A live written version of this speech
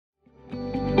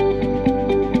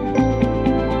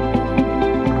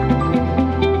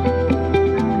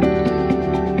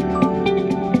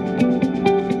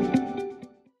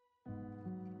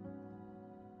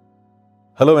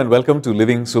Hello and welcome to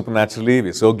Living Supernaturally.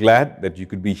 We're so glad that you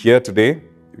could be here today.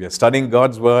 We are studying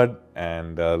God's Word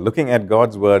and looking at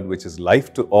God's Word, which is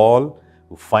life to all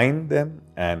who find them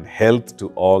and health to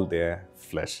all their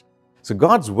flesh. So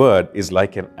God's Word is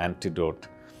like an antidote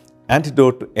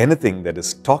to anything that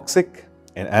is toxic,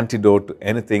 an antidote to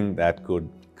anything that could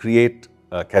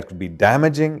be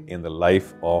damaging in the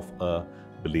life of a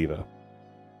believer.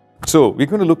 So we're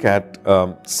going to look at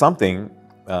something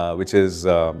which is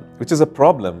a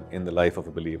problem in the life of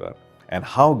a believer, and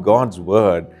how God's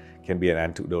Word can be an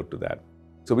antidote to that.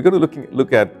 So we're going to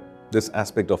look at this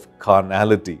aspect of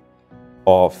carnality,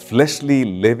 or fleshly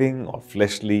living or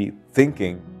fleshly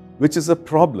thinking, which is a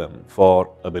problem for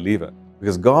a believer.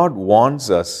 Because God wants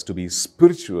us to be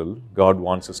spiritual, God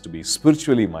wants us to be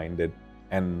spiritually minded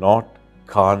and not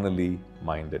carnally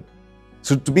minded.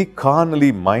 So to be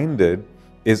carnally minded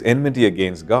is enmity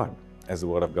against God, as the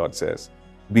Word of God says.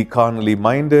 Be carnally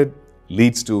minded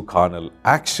leads to carnal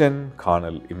action,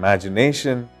 carnal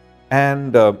imagination,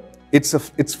 and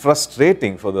it's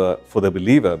frustrating for the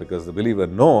believer, because the believer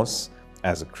knows,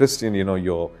 as a Christian,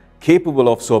 you're capable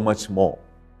of so much more.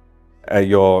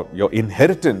 Your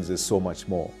inheritance is so much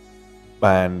more,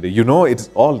 and it's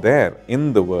all there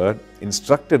in the Word,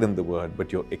 instructed in the Word,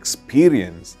 but your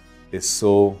experience is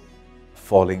so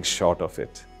falling short of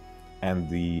it, and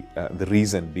the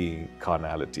reason being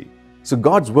carnality. So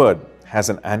God's Word has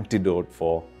an antidote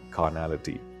for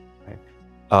carnality.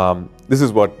 Right? This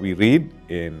is what we read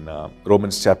in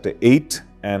Romans chapter 8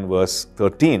 and verse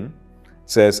 13. It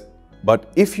says,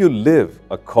 "But if you live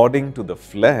according to the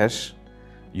flesh,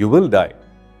 you will die.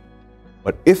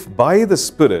 But if by the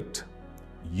Spirit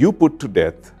you put to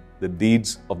death the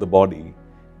deeds of the body,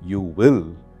 you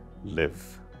will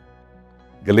live."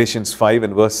 Galatians 5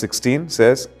 and verse 16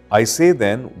 says, "I say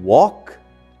then, walk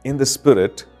in the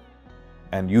Spirit,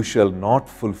 and you shall not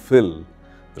fulfill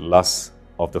the lusts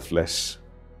of the flesh."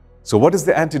 So what is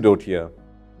the antidote here?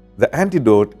 The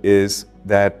antidote is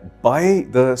that by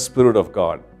the Spirit of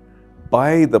God,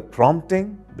 by the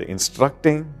prompting, the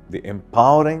instructing, the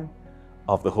empowering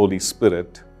of the Holy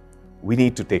Spirit, we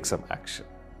need to take some action.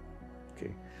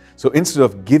 Okay? So instead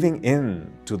of giving in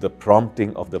to the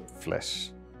prompting of the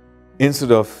flesh,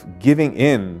 instead of giving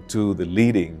in to the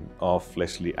leading of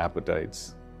fleshly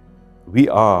appetites, we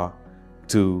are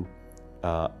to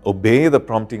obey the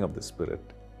prompting of the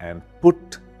Spirit and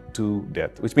put to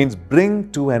death, which means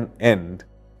bring to an end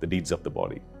the deeds of the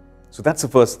body. So that's the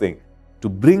first thing, to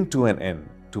bring to an end,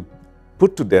 to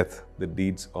put to death the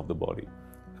deeds of the body.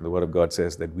 And the Word of God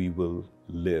says that we will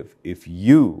live if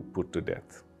you put to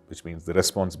death, which means the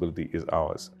responsibility is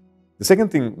ours. The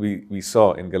second thing we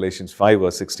saw in Galatians 5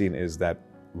 verse 16 is that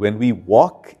when we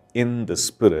walk in the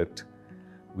Spirit,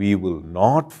 we will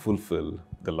not fulfill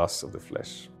the lusts of the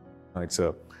flesh. It's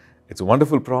a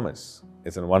wonderful promise.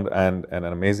 It's and an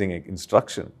amazing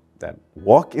instruction, that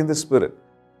walk in the Spirit.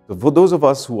 So for those of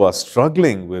us who are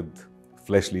struggling with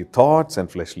fleshly thoughts and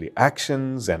fleshly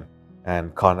actions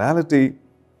and carnality,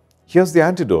 here's the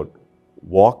antidote.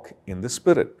 Walk in the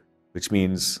Spirit, which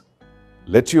means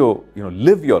live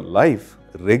your life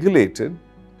regulated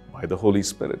by the Holy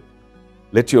Spirit.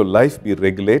 Let your life be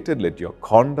regulated, let your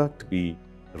conduct be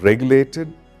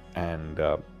regulated and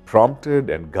prompted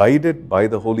and guided by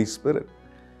the Holy Spirit.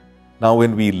 Now,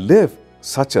 when we live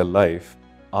such a life,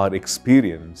 our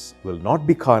experience will not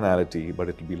be carnality, but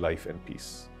it will be life and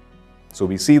peace. So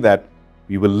we see that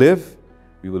we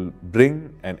will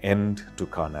bring an end to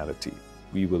carnality.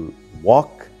 We will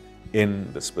walk in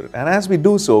the Spirit. And as we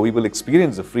do so, we will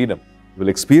experience the freedom. We will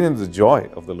experience the joy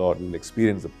of the Lord. We will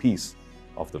experience the peace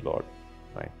of the Lord.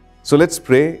 Right? So let's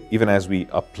pray, even as we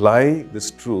apply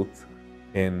this truth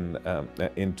in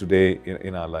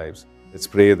our lives. Let's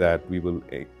pray that we will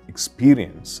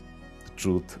experience the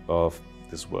truth of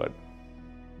this Word.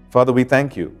 Father, we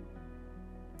thank you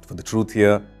for the truth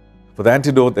here, for the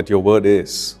antidote that your Word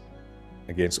is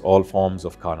against all forms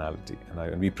of carnality.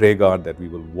 And we pray, God, that we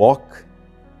will walk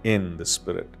in the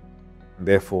Spirit, and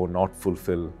therefore not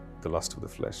fulfill the lust of the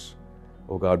flesh.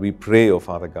 Oh God, we pray, oh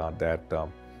Father God, that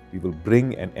we will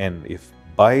bring an end, if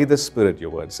by the Spirit, your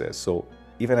Word says. So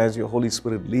even as your Holy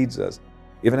Spirit leads us,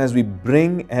 even as we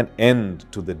bring an end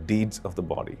to the deeds of the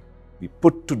body, we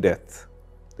put to death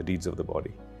the deeds of the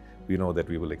body, we know that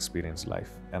we will experience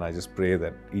life. And I just pray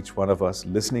that each one of us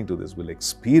listening to this will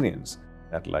experience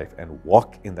that life and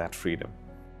walk in that freedom.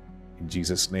 In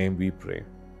Jesus' name we pray.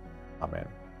 Amen.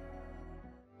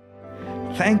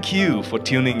 Thank you for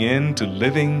tuning in to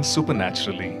Living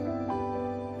Supernaturally.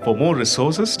 For more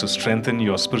resources to strengthen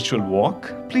your spiritual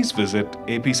walk, please visit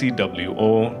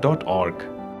apcwo.org.